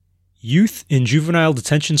Youth in juvenile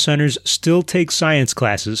detention centers still take science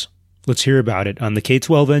classes. Let's hear about it on the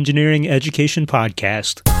K-12 Engineering Education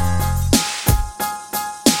Podcast.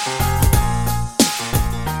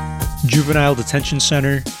 Juvenile detention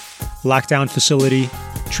center, lockdown facility,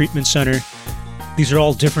 treatment center. These are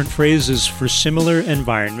all different phrases for similar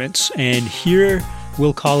environments, and here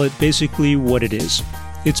we'll call it basically what it is.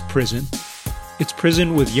 It's prison. It's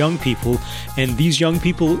prison with young people, and these young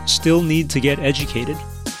people still need to get educated.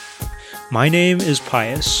 My name is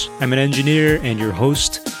Pius. I'm an engineer and your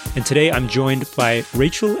host, and today I'm joined by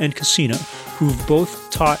Rachel and Cassina, who've both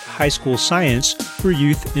taught high school science for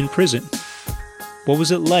youth in prison. What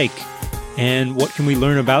was it like, and what can we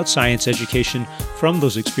learn about science education from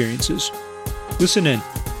those experiences? Listen in.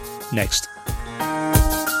 Next.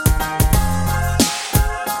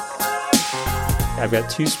 I've got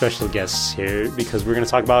two special guests here because we're going to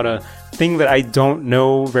talk about a thing that I don't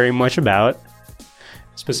know very much about.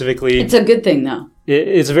 Specifically, it's a good thing, though.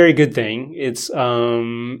 It's a very good thing. It's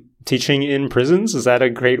teaching in prisons. Is that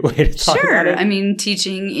a great way to talk about it? Sure. I mean,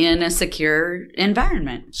 teaching in a secure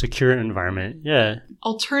environment. Secure environment, yeah.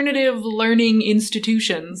 Alternative learning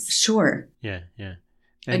institutions. Sure. Yeah. And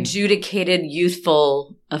adjudicated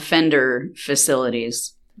youthful offender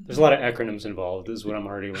facilities. There's a lot of acronyms involved, is what I'm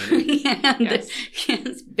already learning. Yes,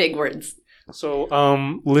 big words. So,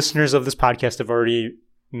 listeners of this podcast have already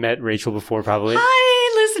met Rachel before, probably.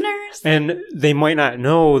 Hi, listeners. And they might not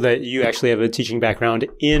know that you actually have a teaching background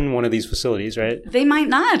in one of these facilities, right? They might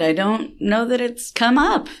not. I don't know that it's come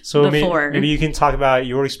up before. Maybe you can talk about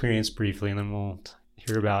your experience briefly, and then we'll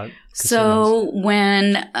hear about Cassina's. So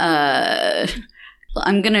when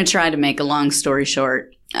I'm going to try to make a long story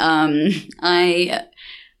short. I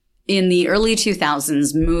in the early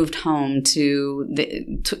 2000s moved home to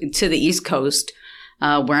the East Coast,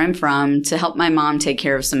 where I'm from, to help my mom take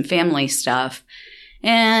care of some family stuff,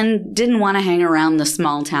 and didn't want to hang around the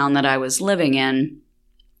small town that I was living in.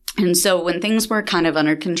 And so when things were kind of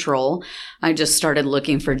under control, I just started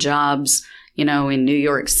looking for jobs, in New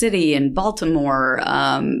York City and Baltimore,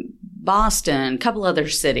 Boston, a couple other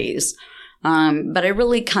cities. But I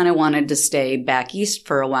really kind of wanted to stay back east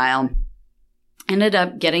for a while. Ended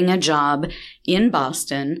up getting a job in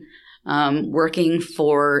Boston, working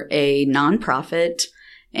for a nonprofit,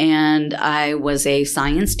 and I was a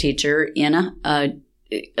science teacher in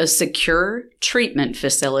a secure treatment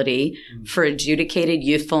facility for adjudicated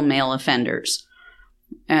youthful male offenders.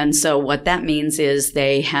 And so what that means is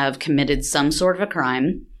they have committed some sort of a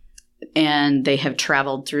crime, and they have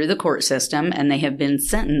traveled through the court system, and they have been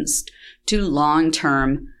sentenced to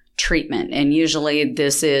long-term treatment. And usually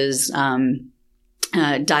this is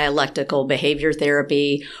dialectical behavior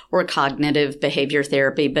therapy or cognitive behavior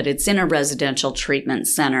therapy, but it's in a residential treatment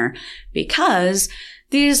center because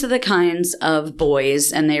these are the kinds of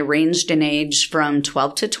boys, and they ranged in age from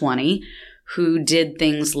 12 to 20, who did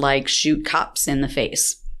things like shoot cops in the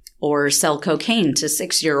face or sell cocaine to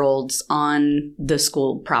 6-year-olds on the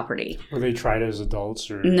school property. Were they tried as adults,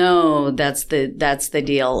 or? No, that's the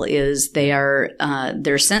deal. Is they're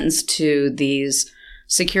sentenced to these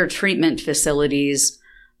secure treatment facilities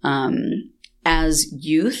as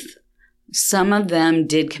youth. Some of them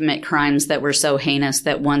did commit crimes that were so heinous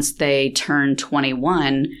that once they turned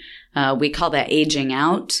 21, we call that aging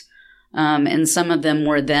out, and some of them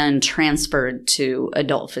were then transferred to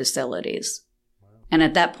adult facilities. And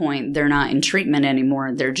at that point, they're not in treatment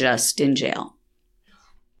anymore. They're just in jail.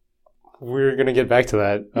 We're going to get back to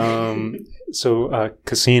that. So,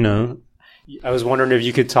 Cassina, I was wondering if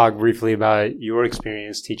you could talk briefly about your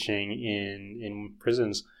experience teaching in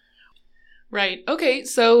prisons. Right. Okay.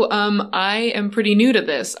 So I am pretty new to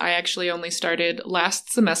this. I actually only started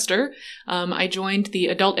last semester. I joined the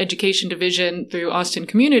adult education division through Austin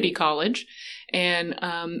Community College. And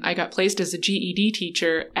I got placed as a GED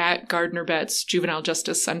teacher at Gardner-Betts Juvenile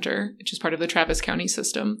Justice Center, which is part of the Travis County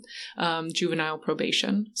system, juvenile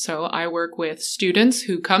probation. So I work with students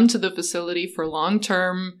who come to the facility for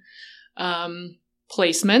long-term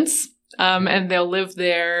placements, and they'll live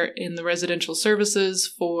there in the residential services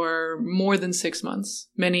for more than 6 months,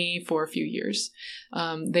 many for a few years.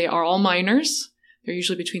 They are all minors. They're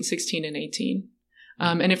usually between 16 and 18.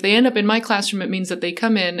 And if they end up in my classroom, it means that they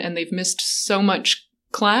come in and they've missed so much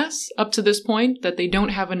class up to this point that they don't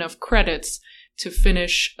have enough credits to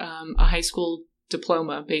finish a high school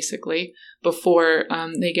diploma, basically, before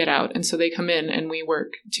they get out. And so they come in and we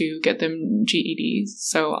work to get them GEDs.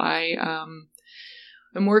 So I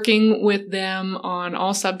am working with them on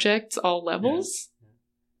all subjects, all levels.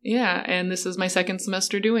 Yeah, and this is my second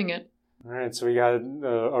semester doing it. All right, so we got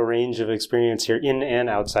a range of experience here in and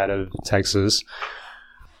outside of Texas.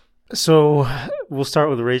 So we'll start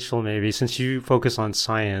with Rachel, maybe, since you focused on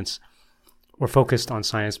science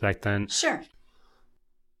back then. Sure.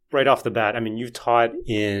 Right off the bat, I mean, you've taught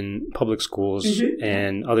in public schools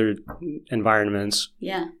and other environments.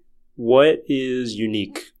 Yeah. What is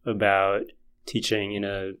unique about teaching in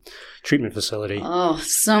a treatment facility? Oh,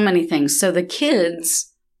 so many things. So the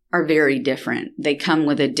kids are very different. They come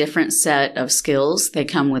with a different set of skills. They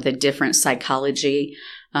come with a different psychology.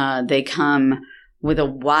 They come with a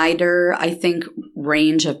wider, I think,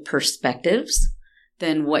 range of perspectives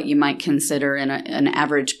than what you might consider in an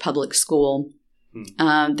average public school.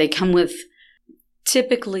 They come with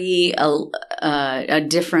typically a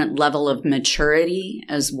different level of maturity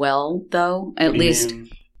as well, though, at least.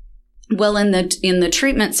 Well, in the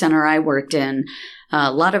treatment center I worked in,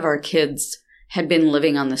 a lot of our kids had been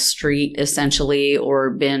living on the street, essentially, or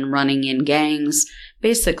been running in gangs,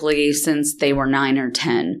 basically since they were 9 or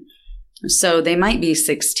 10. So they might be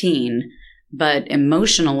 16, but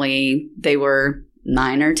emotionally, they were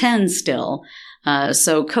 9 or 10 still.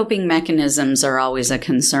 So coping mechanisms are always a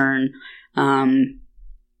concern.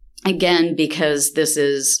 Again, because this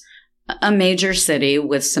is a major city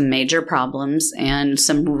with some major problems and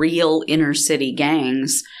some real inner city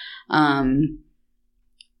gangs.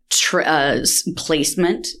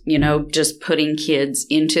 Placement, just putting kids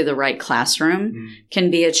into the right classroom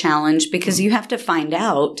can be a challenge because you have to find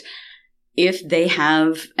out if they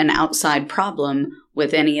have an outside problem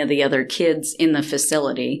with any of the other kids in the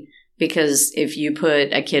facility. Because if you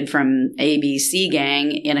put a kid from ABC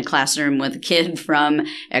gang in a classroom with a kid from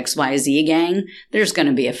XYZ gang, there's going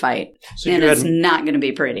to be a fight. So and it's not going to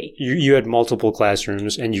be pretty. You had multiple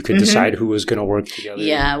classrooms and you could decide who was going to work together.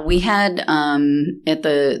 Yeah, we had at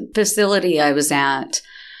the facility I was at,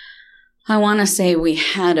 I want to say we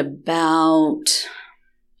had about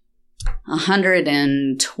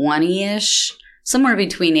 120-ish, somewhere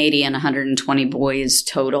between 80 and 120 boys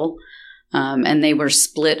total. And they were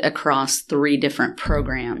split across 3 different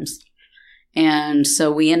programs. And so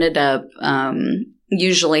we ended up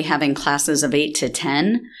usually having classes of 8 to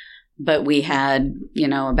 10, but we had,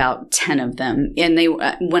 about 10 of them. And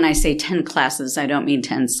when I say 10 classes, I don't mean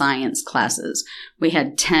 10 science classes. We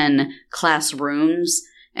had 10 classrooms,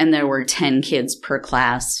 and there were 10 kids per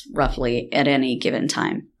class, roughly, at any given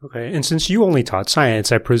time. Okay. And since you only taught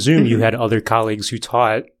science, I presume you had other colleagues who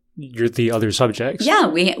taught the other subjects. Yeah,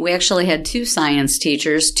 we actually had 2 science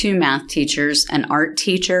teachers, 2 math teachers, an art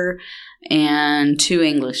teacher, and 2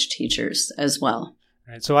 English teachers as well.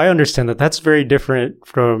 Right, so I understand that that's very different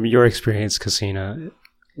from your experience, Cassina.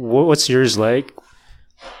 What's yours like?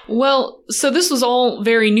 Well, so this was all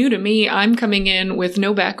very new to me. I'm coming in with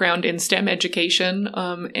no background in STEM education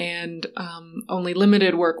and only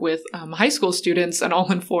limited work with high school students and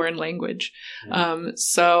all in foreign language.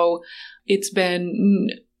 So it's been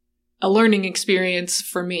a learning experience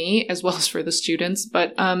for me as well as for the students.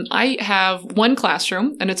 But I have one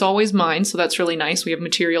classroom and it's always mine. So that's really nice. We have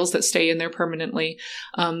materials that stay in there permanently.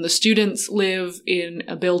 The students live in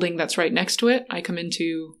a building that's right next to it. I come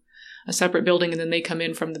into a separate building and then they come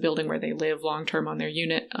in from the building where they live long-term on their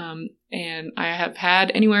unit. And I have had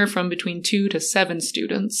anywhere from between 2 to 7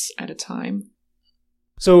 students at a time.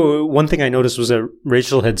 So one thing I noticed was that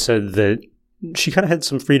Rachel had said that she kind of had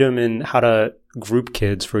some freedom in how to group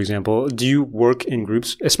kids, for example. Do you work in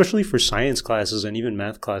groups, especially for science classes and even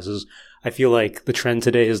math classes? I feel like the trend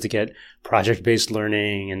today is to get project-based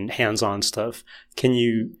learning and hands-on stuff. Can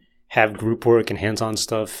you have group work and hands-on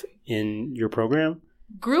stuff in your program?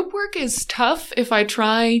 Group work is tough if I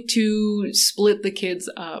try to split the kids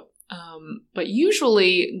up. But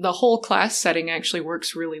usually the whole class setting actually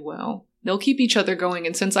works really well. They'll keep each other going.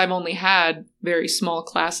 And since I've only had very small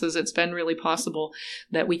classes, it's been really possible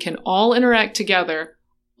that we can all interact together,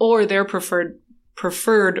 or their preferred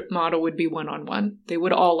model would be one-on-one. They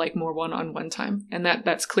would all like more one-on-one time. And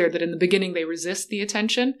that's clear that in the beginning they resist the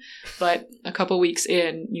attention, but a couple weeks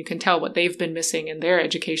in, you can tell what they've been missing in their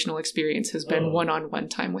educational experience has been one-on-one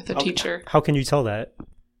time with a teacher. How can you tell that?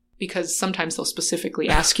 Because sometimes they'll specifically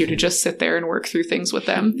ask you to just sit there and work through things with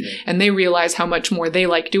them. And they realize how much more they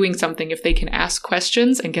like doing something if they can ask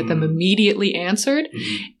questions and get them immediately answered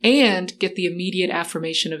and get the immediate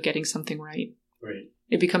affirmation of getting something right. Right.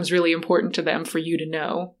 It becomes really important to them for you to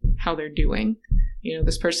know how they're doing.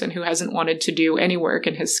 This person who hasn't wanted to do any work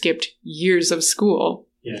and has skipped years of school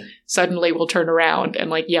suddenly will turn around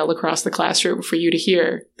and yell across the classroom for you to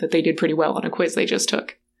hear that they did pretty well on a quiz they just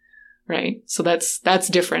took. Right. So that's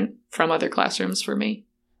different from other classrooms for me.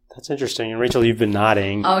 That's interesting. And Rachel, you've been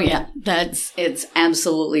nodding. Oh, yeah. It's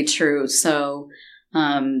absolutely true. So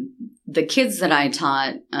The kids that I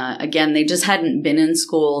taught, again, they just hadn't been in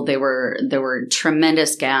school. There were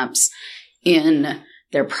tremendous gaps in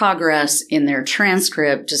their progress, in their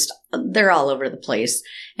transcript, just they're all over the place.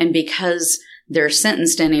 And because they're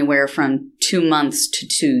sentenced anywhere from 2 months to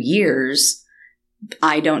 2 years,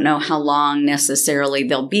 I don't know how long necessarily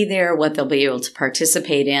they'll be there, what they'll be able to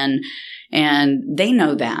participate in. And they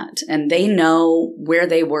know that. And they know where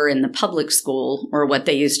they were in the public school, or what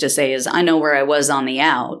they used to say is, I know where I was on the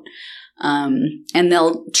out. And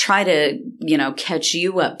they'll try to, catch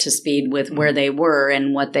you up to speed with where they were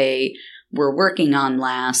and what they were working on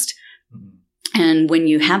last. And when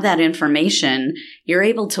you have that information, you're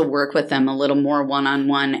able to work with them a little more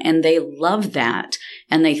one-on-one, and they love that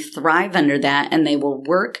and they thrive under that, and they will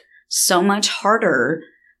work so much harder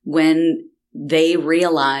when they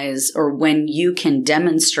realize, or when you can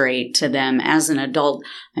demonstrate to them as an adult,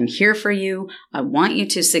 I'm here for you. I want you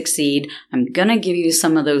to succeed. I'm going to give you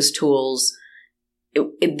some of those tools.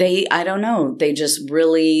 I don't know. They just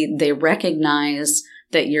really, they recognize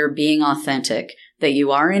that you're being authentic, that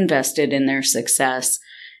you are invested in their success.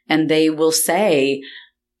 And they will say,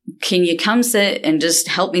 can you come sit and just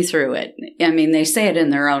help me through it? I mean, they say it in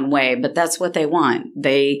their own way, but that's what they want.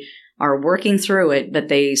 They are working through it, but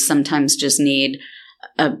they sometimes just need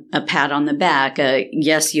a pat on the back,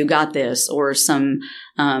 yes, you got this, or some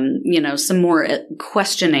more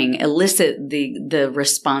questioning, elicit the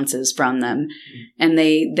responses from them. And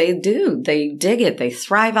they dig it. They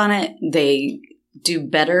thrive on it. They do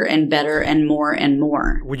better and better and more and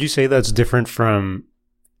more. Would you say that's different from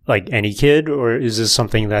like any kid, or is this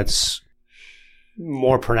something that's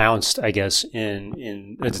more pronounced, I guess,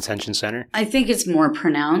 in a detention center? I think it's more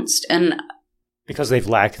pronounced, and because they've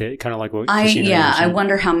lacked it, kind of like what Christina mentioned. I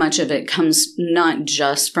wonder how much of it comes not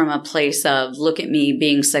just from a place of look at me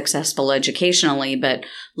being successful educationally, but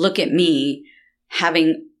look at me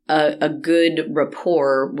having a good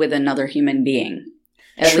rapport with another human being.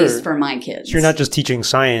 At least for my kids. So you're not just teaching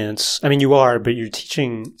science. I mean, you are, but you're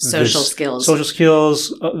teaching social skills. Social skills,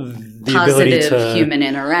 the positive ability to human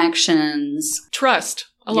interactions. Trust.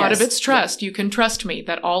 A lot of it's trust. You can trust me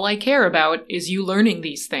that all I care about is you learning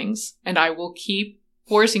these things, and I will keep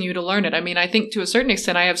forcing you to learn it. I mean, I think to a certain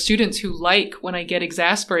extent, I have students who like when I get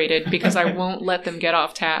exasperated because I won't let them get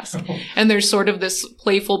off task. And there's sort of this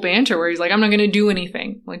playful banter where he's like, I'm not going to do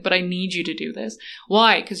anything. Like, but I need you to do this.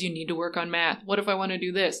 Why? Because you need to work on math. What if I want to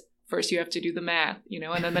do this? First, you have to do the math,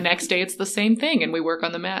 and then the next day it's the same thing and we work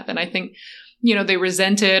on the math. And I think, they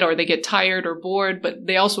resent it, or they get tired or bored, but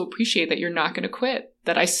they also appreciate that you're not going to quit,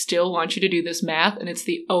 that I still want you to do this math, and it's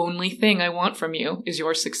the only thing I want from you is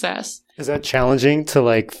your success. Is that challenging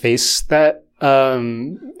to face that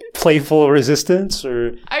playful resistance?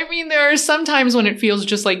 Or I mean, there are some times when it feels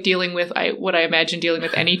just like dealing with what I imagine dealing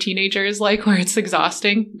with any teenager is like, where it's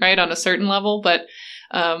exhausting, right, on a certain level. But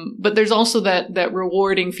there's also that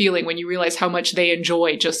rewarding feeling when you realize how much they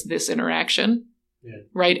enjoy just this interaction. Yeah.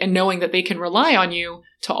 Right? And knowing that they can rely on you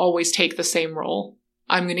to always take the same role.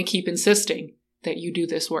 I'm going to keep insisting that you do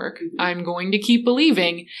this work. Mm-hmm. I'm going to keep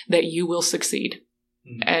believing that you will succeed.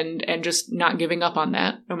 Mm-hmm. And just not giving up on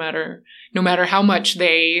that, no matter how much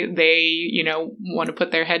they want to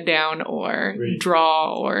put their head down or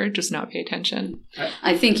draw or just not pay attention.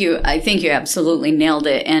 I think you absolutely nailed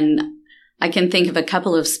it. And I can think of a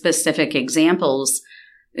couple of specific examples.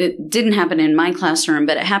 It didn't happen in my classroom,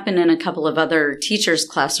 but it happened in a couple of other teachers'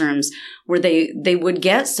 classrooms where they would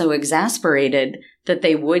get so exasperated that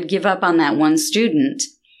they would give up on that one student.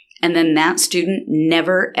 And then that student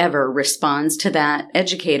never, ever responds to that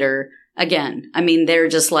educator again. I mean, they're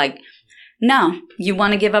just like, no, you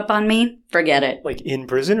want to give up on me? Forget it. Like in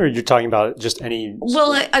prison, or you're talking about just any?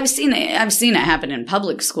 Well, I've seen it happen in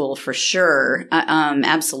public school for sure.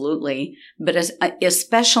 Absolutely. But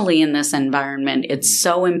especially in this environment, it's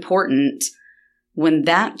so important when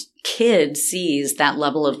that kid sees that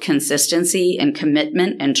level of consistency and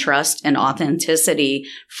commitment and trust and authenticity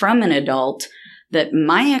from an adult, that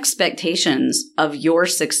my expectations of your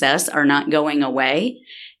success are not going away.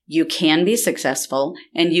 You can be successful,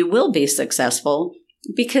 and you will be successful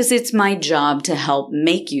because it's my job to help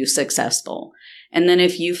make you successful. And then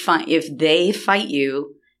if they fight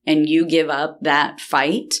you and you give up that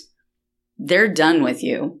fight, they're done with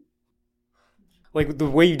you. Like the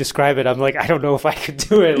way you describe it, I'm like, I don't know if I could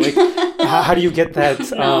do it. Like, how do you get that?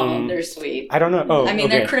 No, they're sweet. I don't know. Oh, I mean,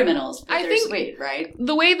 okay. They're criminals, but I they're think sweet, right?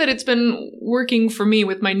 The way that it's been working for me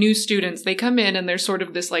with my new students, they come in and there's sort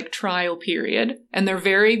of this like trial period, and they're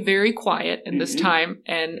very, very quiet in this time,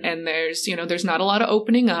 and there's not a lot of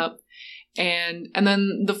opening up. And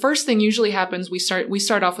then the first thing usually happens, we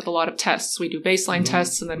start off with a lot of tests. We do baseline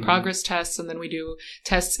tests and then progress tests, and then we do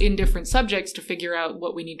tests in different subjects to figure out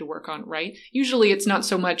what we need to work on, right? Usually it's not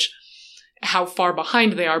so much how far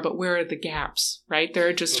behind they are, but where are the gaps, right? There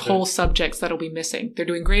are just whole subjects that'll be missing. They're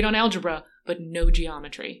doing great on algebra, but no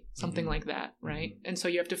geometry, something like that, right? And so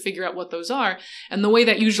you have to figure out what those are. And the way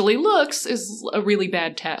that usually looks is a really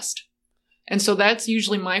bad test. And so that's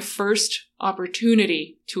usually my first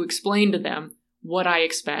opportunity to explain to them what I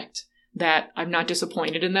expect, that I'm not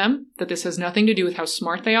disappointed in them, that this has nothing to do with how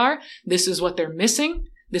smart they are. This is what they're missing.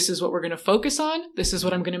 This is what we're going to focus on. This is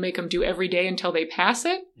what I'm going to make them do every day until they pass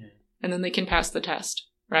it. Yeah. And then they can pass the test,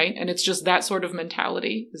 right? And it's just that sort of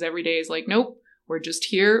mentality, is every day is like, nope, we're just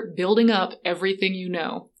here building up everything you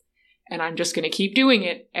know. And I'm just going to keep doing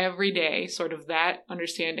it every day, sort of that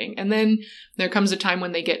understanding. And then there comes a time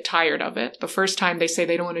when they get tired of it. The first time they say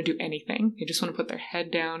they don't want to do anything. They just want to put their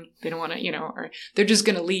head down. They don't want to, or they're just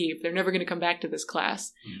going to leave. They're never going to come back to this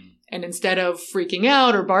class. And instead of freaking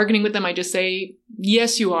out or bargaining with them, I just say,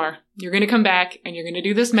 yes, you are. You're going to come back and you're going to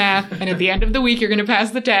do this math. And at the end of the week, you're going to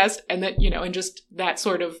pass the test. And then, and just that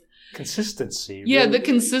sort of consistency. Yeah, the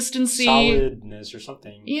consistency. Solidness or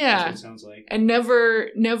something. Yeah. That's what it sounds like. And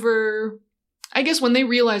never, I guess when they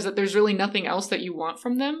realize that there's really nothing else that you want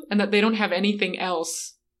from them and that they don't have anything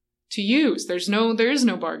else to use. There is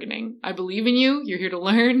no bargaining. I believe in you. You're here to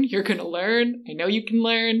learn. You're going to learn. I know you can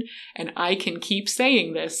learn. And I can keep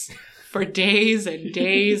saying this for days and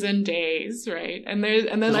days and days, right? And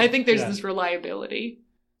then I think there's this reliability.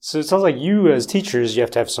 So it sounds like you as teachers, you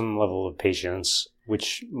have to have some level of patience,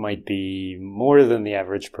 which might be more than the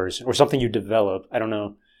average person, or something you develop. I don't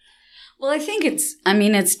know. Well, I think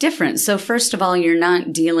it's different. So first of all, you're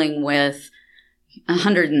not dealing with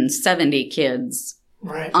 170 kids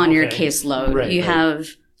on your caseload. Right, you have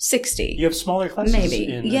 60. You have smaller classes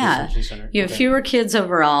maybe. in the detention center. You have fewer kids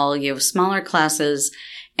overall. You have smaller classes.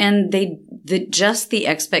 And just the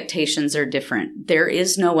expectations are different. There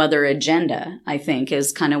is no other agenda, I think,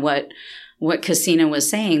 is kind of what Cassina was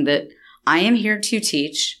saying, that I am here to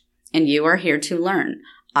teach and you are here to learn.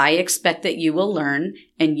 I expect that you will learn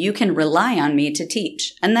and you can rely on me to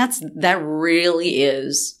teach. And that really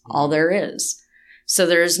is all there is. So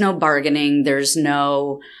there is no bargaining. There's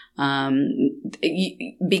no,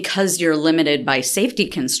 because you're limited by safety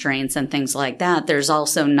constraints and things like that, there's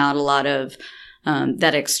also not a lot of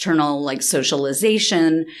that external like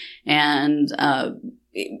socialization and,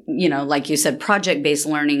 like you said, project-based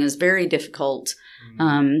learning is very difficult.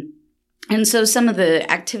 And so some of the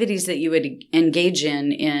activities that you would engage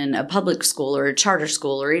in a public school or a charter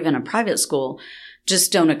school or even a private school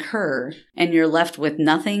just don't occur. And you're left with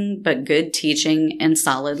nothing but good teaching and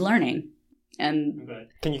solid learning. And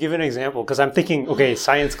can you give an example? Because I'm thinking,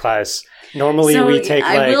 science class. Normally we take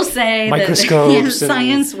microscopes.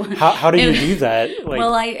 Science. How do you do that?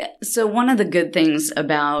 So one of the good things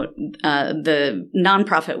about the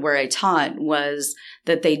nonprofit where I taught was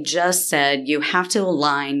that they just said you have to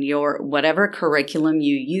align your whatever curriculum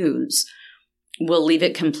you use. We'll leave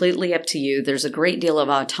it completely up to you. There's a great deal of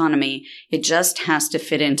autonomy. It just has to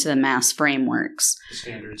fit into the mass frameworks. The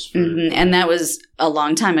standards. And that was a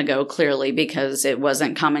long time ago, clearly, because it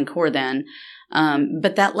wasn't Common Core then.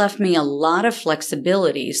 But that left me a lot of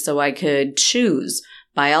flexibility so I could choose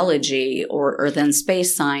biology or earth and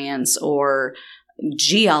space science or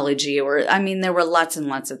geology there were lots and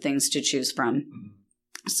lots of things to choose from.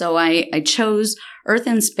 So I chose earth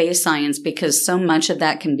and space science because so much of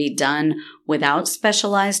that can be done without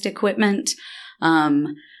specialized equipment.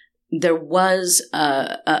 There was,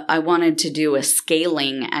 I wanted to do a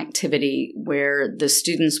scaling activity where the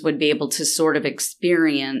students would be able to sort of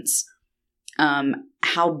experience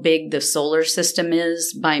how big the solar system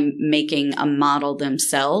is by making a model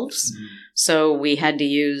themselves. So we had to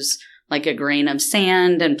use like a grain of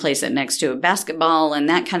sand and place it next to a basketball and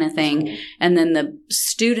that kind of thing. Cool. And then the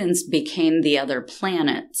students became the other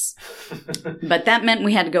planets. But that meant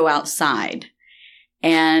we had to go outside.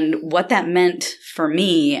 And what that meant for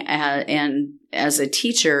me and as a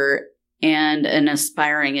teacher and an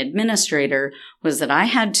aspiring administrator was that I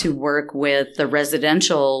had to work with the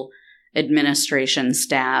residential administration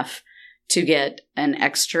staff to get an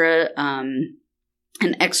extra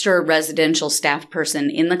residential staff person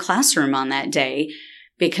in the classroom on that day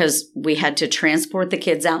because we had to transport the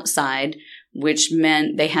kids outside, which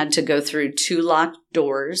meant they had to go through 2 locked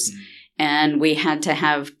doors. And we had to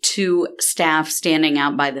have 2 staff standing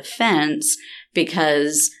out by the fence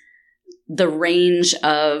because the range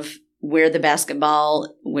of where the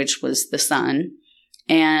basketball, which was the sun,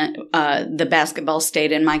 and the basketball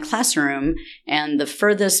stayed in my classroom, and the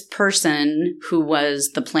furthest person, who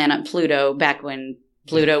was the planet Pluto back when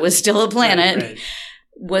Pluto was still a planet, Right.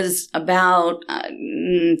 was about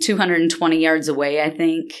 220 yards away, I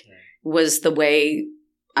think, was the way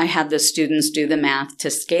I had the students do the math to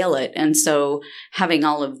scale it. And so having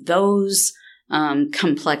all of those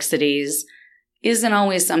complexities isn't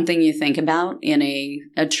always something you think about in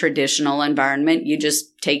a traditional environment. You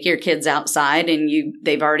just take your kids outside and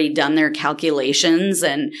they've already done their calculations,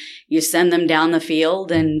 and you send them down the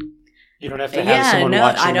field, and You don't have to have someone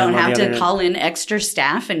watching I don't them on have the to other call in extra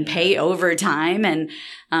staff and pay overtime. And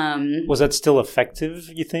Was that still effective,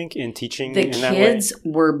 you think, in teaching the in that way? kids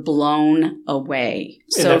were blown away.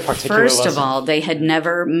 In So that particular first of lesson?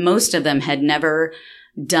 all, most of them had never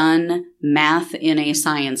done math in a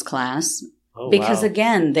science class. Oh, Because wow.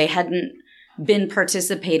 again, they hadn't been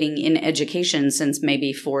participating in education since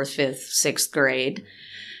maybe 4th, 5th, 6th grade.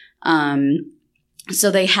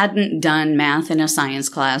 So they hadn't done math in a science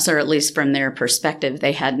class, or at least from their perspective,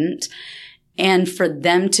 they hadn't. And for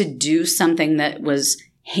them to do something that was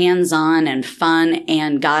hands-on and fun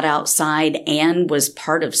and got outside and was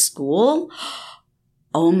part of school,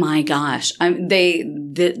 oh my gosh.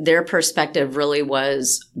 Their perspective really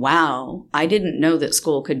was, wow, I didn't know that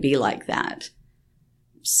school could be like that.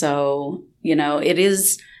 So,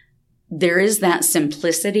 there is that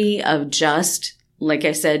simplicity of just, like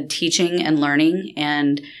I said, teaching and learning,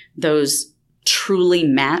 and those truly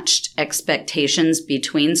matched expectations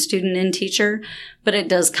between student and teacher, but it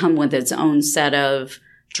does come with its own set of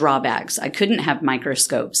drawbacks. I couldn't have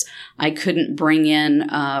microscopes. I couldn't bring in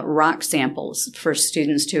rock samples for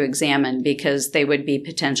students to examine because they would be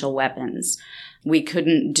potential weapons. We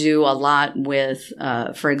couldn't do a lot with,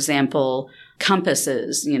 for example,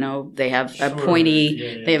 compasses. They have a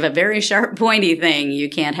pointy, they have a very sharp pointy thing. You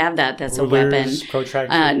can't have that. That's a weapon.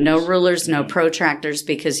 Protractors. No rulers, no protractors,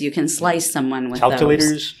 because you can slice someone with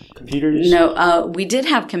Calculators, those. computers? No, we did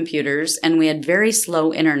have computers, and we had very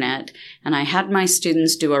slow internet. And I had my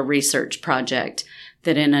students do a research project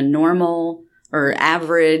that in a normal or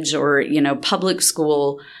average or, public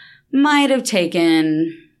school might have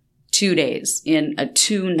taken 2 days in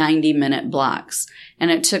 2 90-minute blocks. And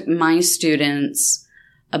it took my students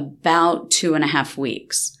about 2.5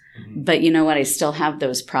 weeks. Mm-hmm. But you know what? I still have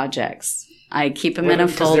those projects. I keep them in a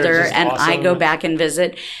folder, and awesome. I go back and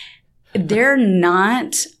visit. They're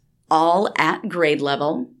not all at grade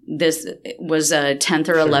level. This was a 10th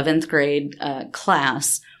or 11th grade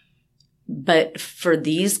class. But for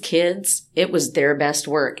these kids, it was their best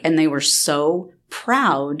work. And they were so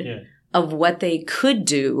proud of what they could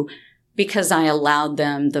do because I allowed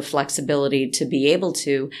them the flexibility to be able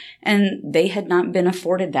to. And they had not been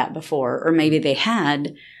afforded that before, or maybe they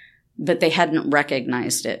had, but they hadn't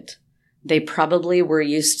recognized it. They probably were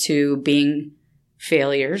used to being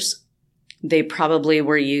failures. They probably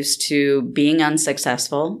were used to being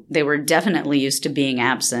unsuccessful. They were definitely used to being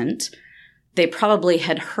absent. They probably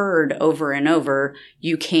had heard over and over,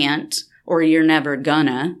 you can't, or you're never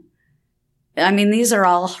gonna. I mean, these are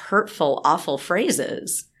all hurtful, awful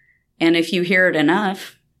phrases. And if you hear it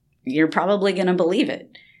enough, you're probably going to believe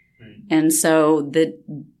it. Right. And so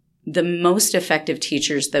the most effective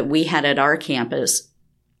teachers that we had at our campus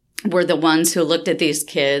were the ones who looked at these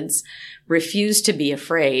kids, refused to be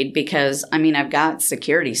afraid because, I've got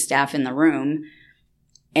security staff in the room,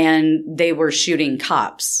 and they were shooting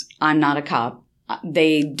cops. I'm not a cop.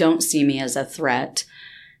 They don't see me as a threat.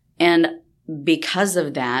 And because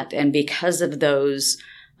of that, and because of those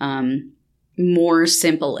more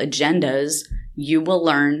simple agendas, you will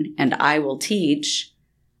learn and I will teach,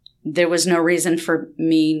 there was no reason for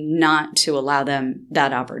me not to allow them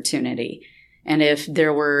that opportunity. And if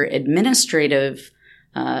there were administrative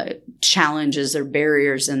challenges or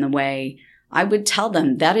barriers in the way, I would tell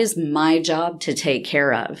them that is my job to take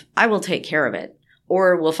care of. I will take care of it,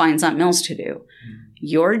 or we'll find something else to do.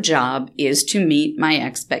 Your job is to meet my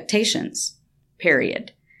expectations,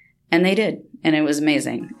 period. And they did. And it was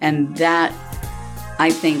amazing. And that,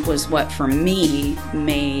 I think, was what, for me,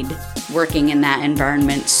 made working in that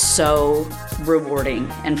environment so rewarding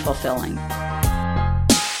and fulfilling.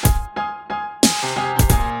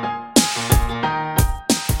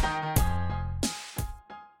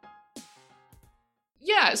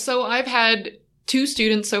 Yeah, so I've had 2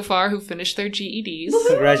 students so far who finished their GEDs.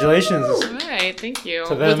 Congratulations. All right, thank you.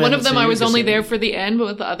 With one of them, I was only there for the end, but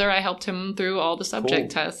with the other, I helped him through all the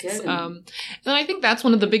subject tests. And I think that's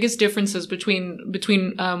one of the biggest differences between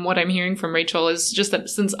what I'm hearing from Rachel is just that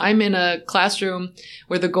since I'm in a classroom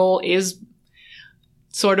where the goal is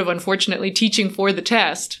sort of, unfortunately, teaching for the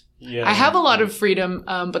test, Yeah. I have a lot of freedom,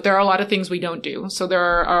 but there are a lot of things we don't do. So there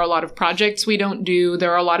are a lot of projects we don't do.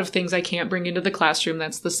 There are a lot of things I can't bring into the classroom.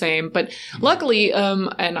 That's the same. But luckily,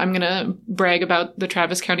 and I'm going to brag about the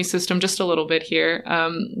Travis County system just a little bit here.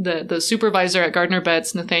 The supervisor at Gardner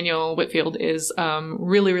Betts, Nathaniel Whitfield, is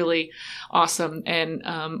really, really awesome and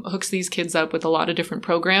hooks these kids up with a lot of different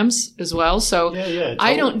programs as well. So totally.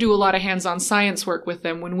 I don't do a lot of hands-on science work with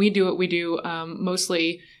them. When we do it, we do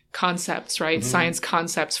mostly concepts, right? Science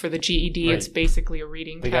concepts for the GED. Right. It's basically a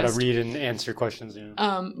reading They test. got to read and answer questions.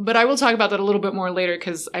 But I will talk about that a little bit more later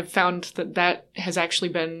because I've found that has actually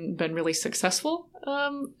been really successful.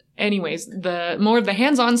 Anyways, the more of the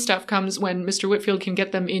hands-on stuff comes when Mr. Whitfield can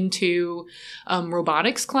get them into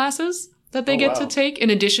robotics classes that they get to take in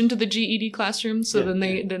addition to the GED classroom. So then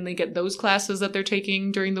they get those classes that they're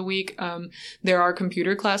taking during the week. There are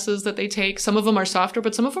computer classes that they take. Some of them are software,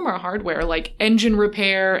 but some of them are hardware, like engine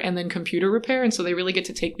repair and then computer repair. And so they really get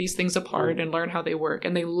to take these things apart and learn how they work.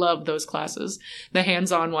 And they love those classes. The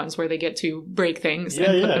hands-on ones where they get to break things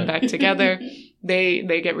and put them back together.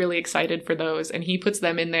 They get really excited for those. And he puts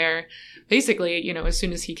them in there basically, as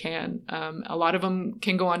soon as he can. A lot of them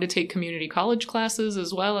can go on to take community college classes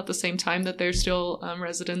as well at the same time that they're still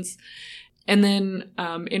residents. And then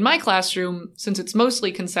in my classroom, since it's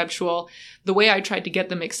mostly conceptual, the way I tried to get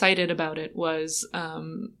them excited about it was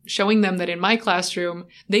showing them that in my classroom,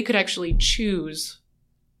 they could actually choose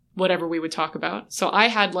whatever we would talk about. So I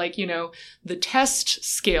had the test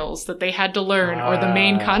skills that they had to learn or the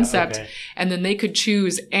main concept, and then they could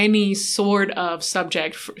choose any sort of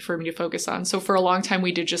subject for me to focus on. So for a long time,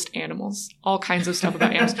 we did just animals, all kinds of stuff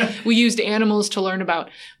about animals. We used animals to learn about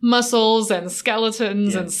muscles and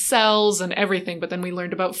skeletons and cells and everything. But then we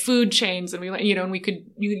learned about food chains and and we could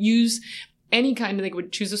use any kind of, they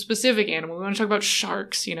would choose a specific animal. We want to talk about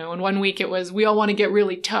sharks, and 1 week it was, we all want to get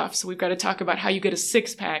really tough. So we've got to talk about how you get a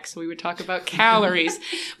 6-pack. So we would talk about calories,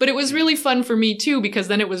 but it was really fun for me too, because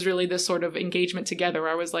then it was really this sort of engagement together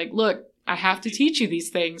where I was like, look, I have to teach you these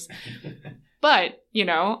things, but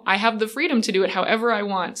I have the freedom to do it however I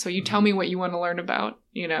want. So you tell me what you want to learn about,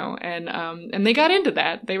 and they got into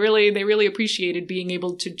that. They really appreciated being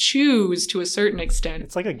able to choose to a certain extent.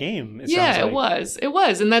 It's like a game. It was.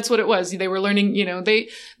 And that's what it was. They were learning,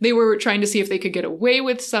 they were trying to see if they could get away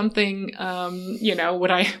with something.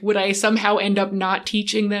 Would I somehow end up not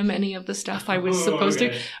teaching them any of the stuff I was supposed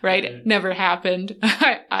to? Right. It never happened.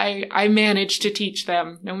 I managed to teach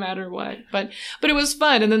them no matter what, but it was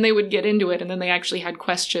fun. And then they would get into it, and then they actually had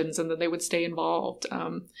questions, and then they would stay involved.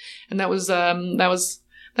 And that was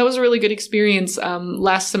a really good experience.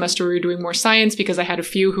 Last semester, we were doing more science because I had a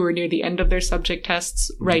few who were near the end of their subject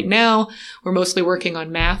tests. Right now, we're mostly working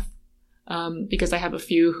on math because I have a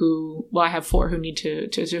few I have 4 who need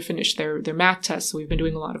to finish their math tests. So we've been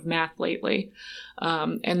doing a lot of math lately.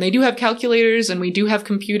 And they do have calculators, and we do have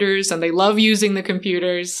computers, and they love using the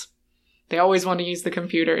computers. They always want to use the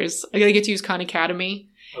computers. They get to use Khan Academy.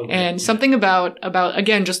 And something about,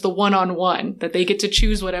 again, just the one-on-one, that they get to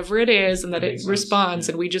choose whatever it is and that it responds,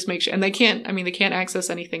 and we just make sure, and they can't access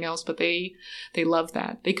anything else, but they love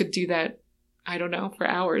that. They could do that, I don't know, for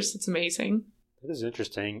hours. It's amazing. That is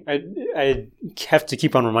interesting. I have to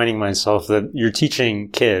keep on reminding myself that you're teaching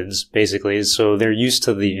kids, basically, so they're used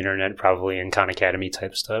to the internet probably and Khan Academy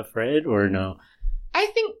type stuff, right? Or no? I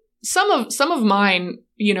think some of mine,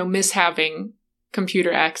 miss having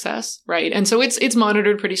computer access, right? And so it's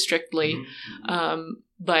monitored pretty strictly.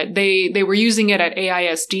 But they were using it at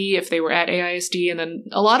AISD if they were at AISD. And then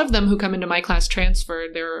a lot of them who come into my class transfer,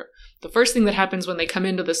 the first thing that happens when they come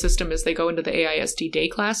into the system is they go into the AISD day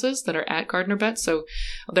classes that are at Gardner Betts. So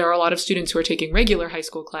there are a lot of students who are taking regular high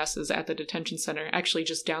school classes at the detention center, actually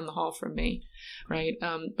just down the hall from me, right?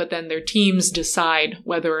 But then their teams decide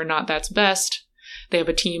whether or not that's best. They have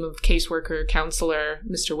a team of caseworker, counselor,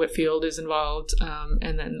 Mr. Whitfield is involved,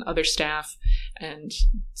 and then other staff. And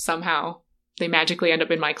somehow they magically end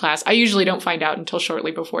up in my class. I usually don't find out until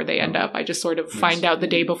shortly before they end up. I just sort of find out the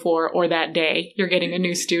day before or that day you're getting a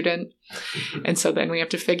new student. And so then we have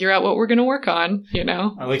to figure out what we're going to work on,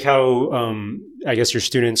 I like how, I guess your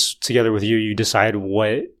students together with you decide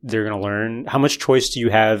what they're going to learn. How much choice do you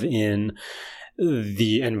have in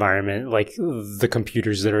the environment, like the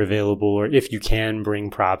computers that are available, or if you can bring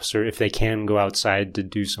props, or if they can go outside to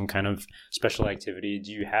do some kind of special activity?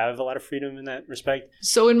 Do you have a lot of freedom in that respect?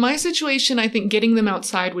 So in my situation, I think getting them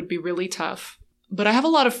outside would be really tough, but I have a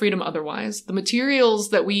lot of freedom otherwise. The materials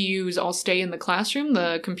that we use all stay in the classroom,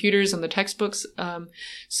 the computers and the textbooks.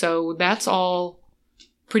 So that's all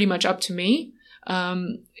pretty much up to me.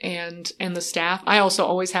 And the staff. I also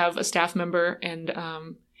always have a staff member, and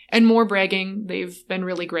And more bragging. They've been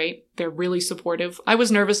really great. They're really supportive. I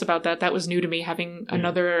was nervous about that. That was new to me, having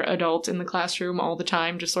another adult in the classroom all the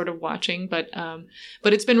time, just sort of watching. But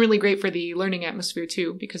it's been really great for the learning atmosphere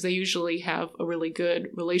too, because they usually have a really good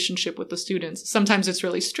relationship with the students. Sometimes it's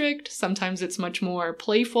really strict. Sometimes it's much more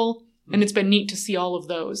playful. And it's been neat to see all of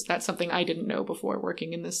those. That's something I didn't know before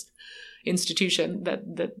working in this institution,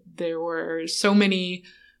 that there were so many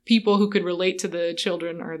people who could relate to the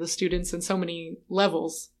children or the students in so many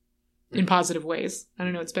levels in positive ways. I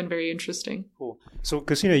don't know. It's been very interesting. Cool. So,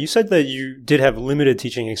 Christina, you said that you did have limited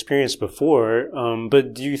teaching experience before,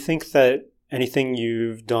 but do you think that anything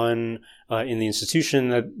you've done in the institution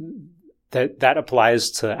that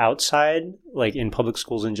applies to outside, like in public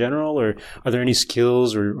schools in general, or are there any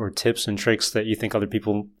skills or tips and tricks that you think other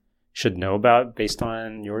people should know about based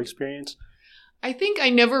on your experience? I think I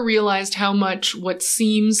never realized how much what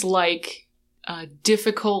seems like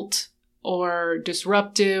difficult or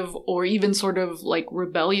disruptive or even sort of like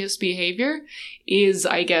rebellious behavior is,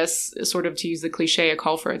 I guess, sort of, to use the cliche, a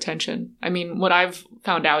call for attention. I mean, what I've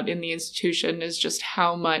found out in the institution is just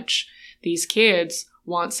how much these kids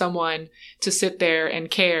want someone to sit there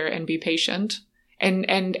and care and be patient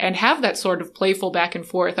and have that sort of playful back and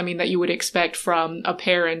forth. I mean, that you would expect from a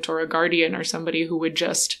parent or a guardian or somebody who would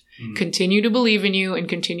just continue to believe in you and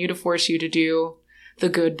continue to force you to do the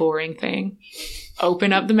good, boring thing.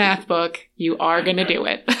 Open up the math book. You are going to do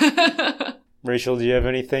it. Rachel, do you have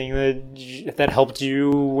anything that helped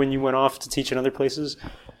you when you went off to teach in other places?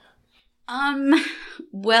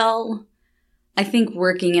 Well, I think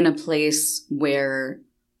working in a place where,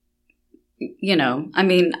 I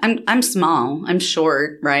mean, I'm small, I'm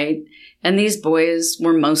short, right? And these boys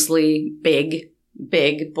were mostly big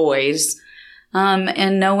boys.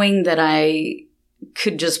 And knowing that I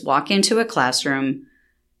could just walk into a classroom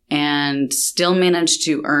and still manage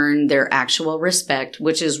to earn their actual respect,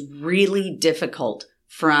 which is really difficult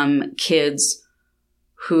from kids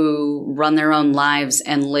who run their own lives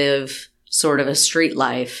and live sort of a street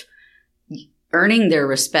life. Earning their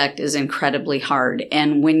respect is incredibly hard.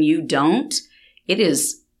 And when you don't, it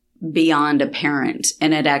is beyond apparent,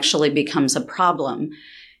 and it actually becomes a problem.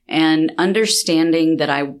 And understanding that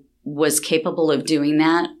I was capable of doing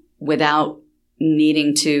that without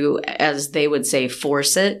needing to, as they would say,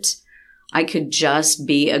 force it. I could just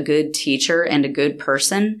be a good teacher and a good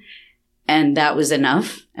person, and that was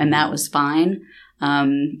enough, and that was fine.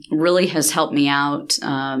 Really has helped me out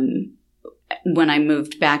when I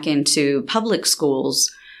moved back into public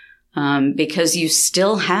schools, because you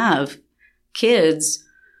still have kids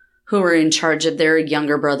who are in charge of their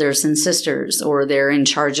younger brothers and sisters, or they're in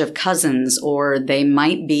charge of cousins, or they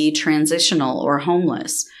might be transitional or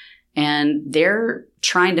homeless. And they're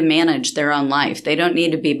trying to manage their own life. They don't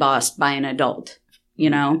need to be bossed by an adult,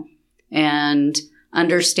 and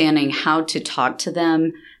understanding how to talk to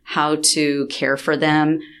them, how to care for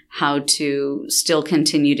them, how to still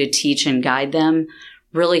continue to teach and guide them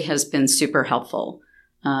really has been super helpful.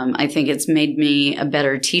 I think it's made me a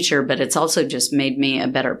better teacher, but it's also just made me a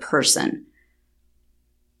better person.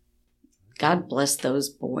 God bless those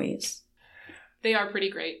boys. They are pretty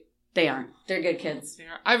great. They are. They're good kids. They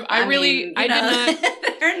are. I did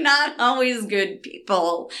not. They're not always good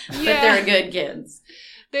people, but they're good kids.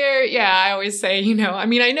 I always say,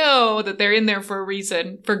 I know that they're in there for a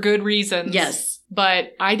reason, for good reasons. Yes.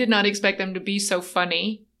 But I did not expect them to be so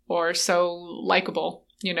funny or so likable,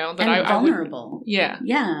 that and vulnerable. Yeah.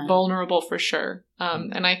 Yeah. Vulnerable for sure.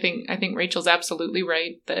 And I think Rachel's absolutely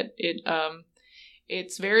right that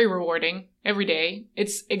it's very rewarding every day.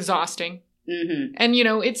 It's exhausting. Mm-hmm. And,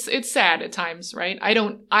 it's sad at times, right?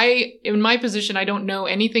 In my position, I don't know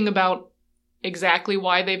anything about exactly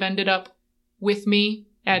why they've ended up with me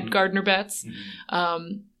at Gardner Betts.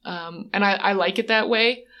 Mm-hmm. And I like it that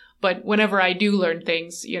way. But whenever I do learn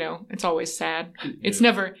things, it's always sad. It's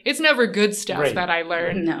never good stuff that I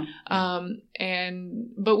learn. No.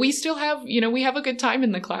 But we still have, we have a good time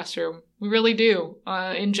in the classroom. We really do.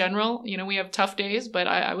 In general, we have tough days, but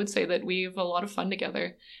I would say that we have a lot of fun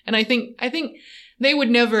together. And I think they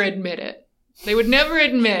would never admit it. They would never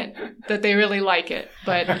admit that they really like it.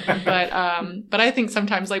 But I think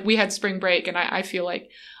sometimes, like, we had spring break, and I feel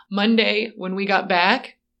like Monday when we got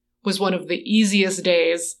back was one of the easiest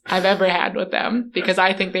days I've ever had with them, because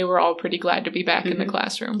I think they were all pretty glad to be back in the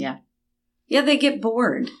classroom. Yeah. Yeah, they get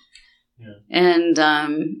bored. Yeah.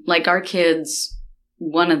 And like our kids,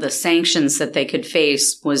 one of the sanctions that they could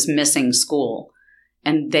face was missing school.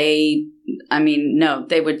 And they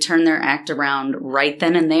would turn their act around right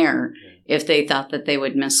then and there if they thought that they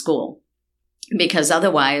would miss school. Because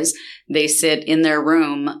otherwise, they sit in their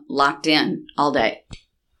room locked in all day.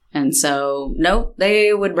 And so, nope,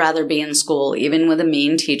 they would rather be in school, even with a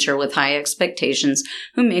mean teacher with high expectations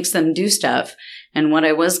who makes them do stuff. And what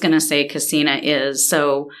I was going to say, Cassina, is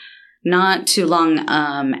so not too long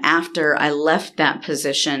after I left that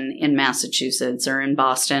position in Massachusetts or in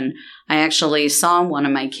Boston, I actually saw one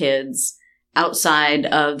of my kids outside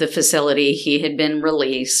of the facility. He had been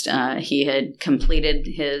released. He had completed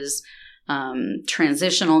his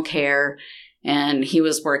transitional care, and he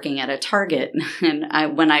was working at a Target.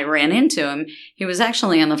 And when I ran into him, he was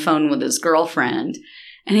actually on the phone with his girlfriend.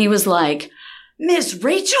 And he was like, Miss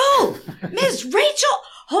Rachel,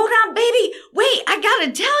 hold on, baby. Wait, I got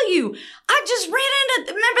to tell you. I just ran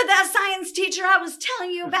into, remember that science teacher I was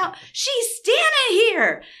telling you about? She's standing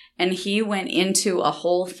here. And he went into a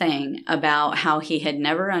whole thing about how he had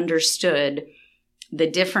never understood the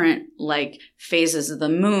different phases of the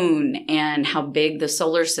moon and how big the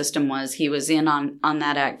solar system was. He was in on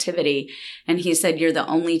that activity. And he said, you're the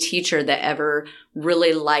only teacher that ever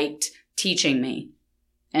really liked teaching me.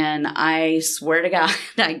 And I swear to God,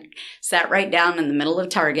 I sat right down in the middle of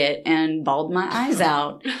Target and bawled my eyes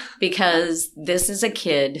out, because this is a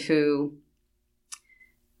kid who,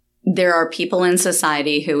 there are people in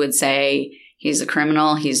society who would say he's a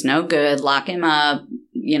criminal, he's no good, lock him up,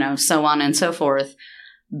 so on and so forth.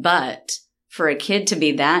 But for a kid to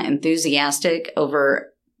be that enthusiastic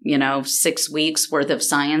over, 6 weeks worth of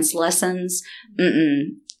science lessons,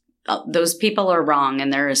 those people are wrong,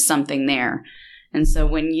 and there is something there. And so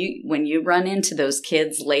when you run into those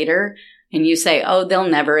kids later and you say, oh, they'll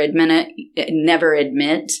never admit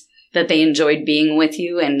that they enjoyed being with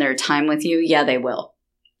you and their time with you. Yeah, they will.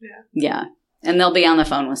 Yeah. And they'll be on the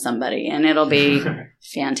phone with somebody, and it'll be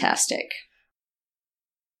fantastic.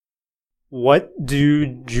 What do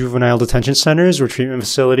juvenile detention centers or treatment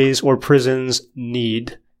facilities or prisons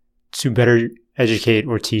need to better educate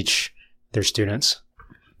or teach their students?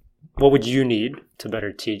 What would you need to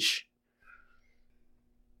better teach?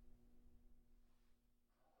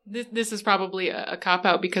 This is probably a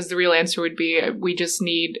cop-out, because the real answer would be we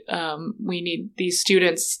need these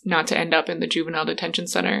students not to end up in the juvenile detention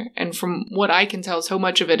center. And from what I can tell, so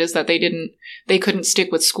much of it is that they couldn't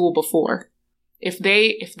stick with school before. If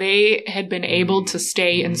they had been able to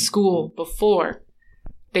stay in school before,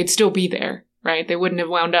 they'd still be there, right? They wouldn't have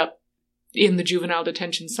wound up in the juvenile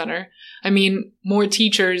detention center. I mean, more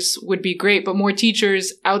teachers would be great, but more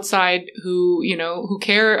teachers outside who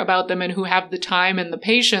care about them and who have the time and the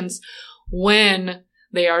patience when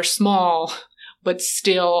they are small, but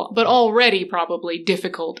already probably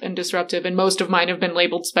difficult and disruptive. And most of mine have been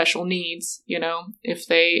labeled special needs. If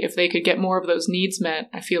they could get more of those needs met,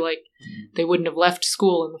 I feel like they wouldn't have left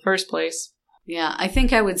school in the first place. Yeah, I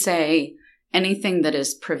think I would say anything that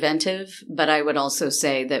is preventive, but I would also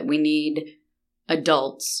say that we need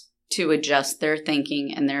adults to adjust their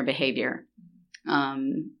thinking and their behavior.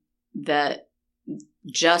 That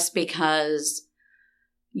just because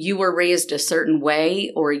you were raised a certain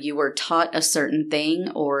way, or you were taught a certain thing,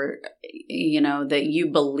 or, that you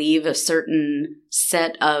believe a certain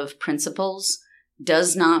set of principles,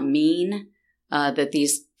 does not mean that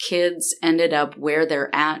these kids ended up where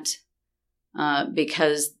they're at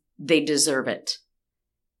because they deserve it.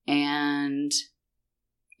 And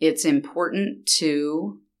it's important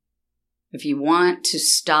to, if you want to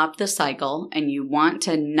stop the cycle and you want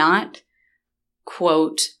to not,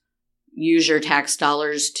 quote, use your tax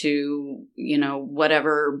dollars to,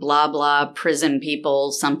 whatever, blah, blah, prison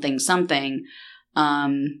people, something,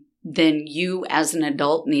 then you as an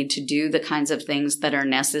adult need to do the kinds of things that are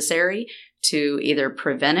necessary to either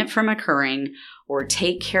prevent it from occurring or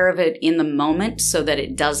take care of it in the moment so that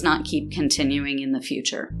it does not keep continuing in the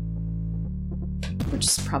future. Which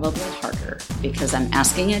is probably harder, because I'm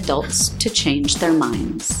asking adults to change their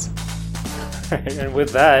minds. And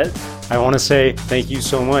with that, I want to say thank you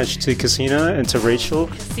so much to Cassina and to Rachel.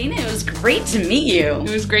 Cassina, it was great to meet you. It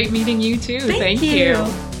was great meeting you too. Thank you.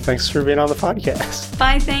 Thanks for being on the podcast.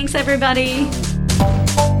 Bye. Thanks, everybody.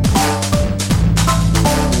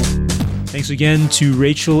 Thanks again to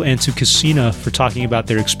Rachel and to Cassina for talking about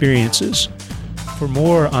their experiences. For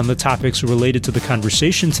more on the topics related to the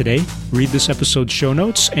conversation today, read this episode's show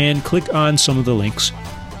notes and click on some of the links.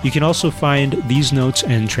 You can also find these notes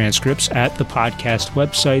and transcripts at the podcast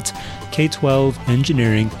website,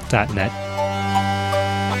 k12engineering.net.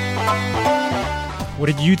 What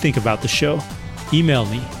did you think about the show? email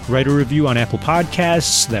me, write a review on Apple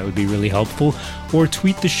Podcasts, that would be really helpful, or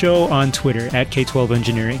tweet the show on Twitter at K12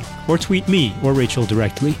 Engineering, or tweet me or Rachel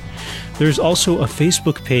directly. There's also a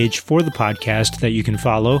Facebook page for the podcast that you can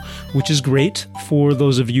follow, which is great for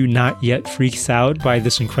those of you not yet freaked out by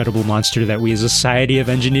this incredible monster that we as a society have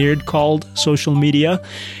engineered called social media.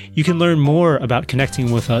 You can learn more about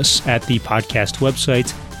connecting with us at the podcast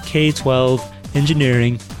website,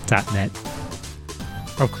 k12engineering.net.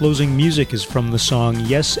 Our closing music is from the song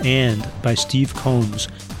Yes And by Steve Combs,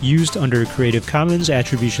 used under a Creative Commons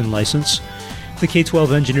Attribution License. The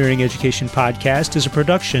K12 Engineering Education Podcast is a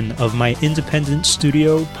production of my independent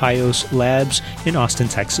studio, Pios Labs, in Austin,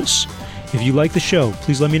 Texas. If you like the show,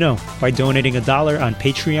 please let me know by donating $1 on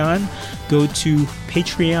Patreon. Go to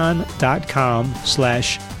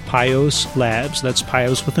patreon.com/Pios Labs, that's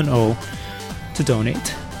Pios with an O, to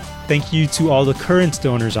donate. Thank you to all the current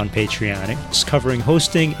donors on Patreon. It's covering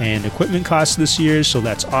hosting and equipment costs this year, so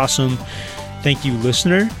that's awesome. Thank you,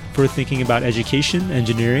 listener, for thinking about education,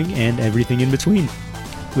 engineering, and everything in between.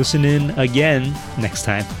 Listen in again next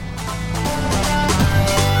time.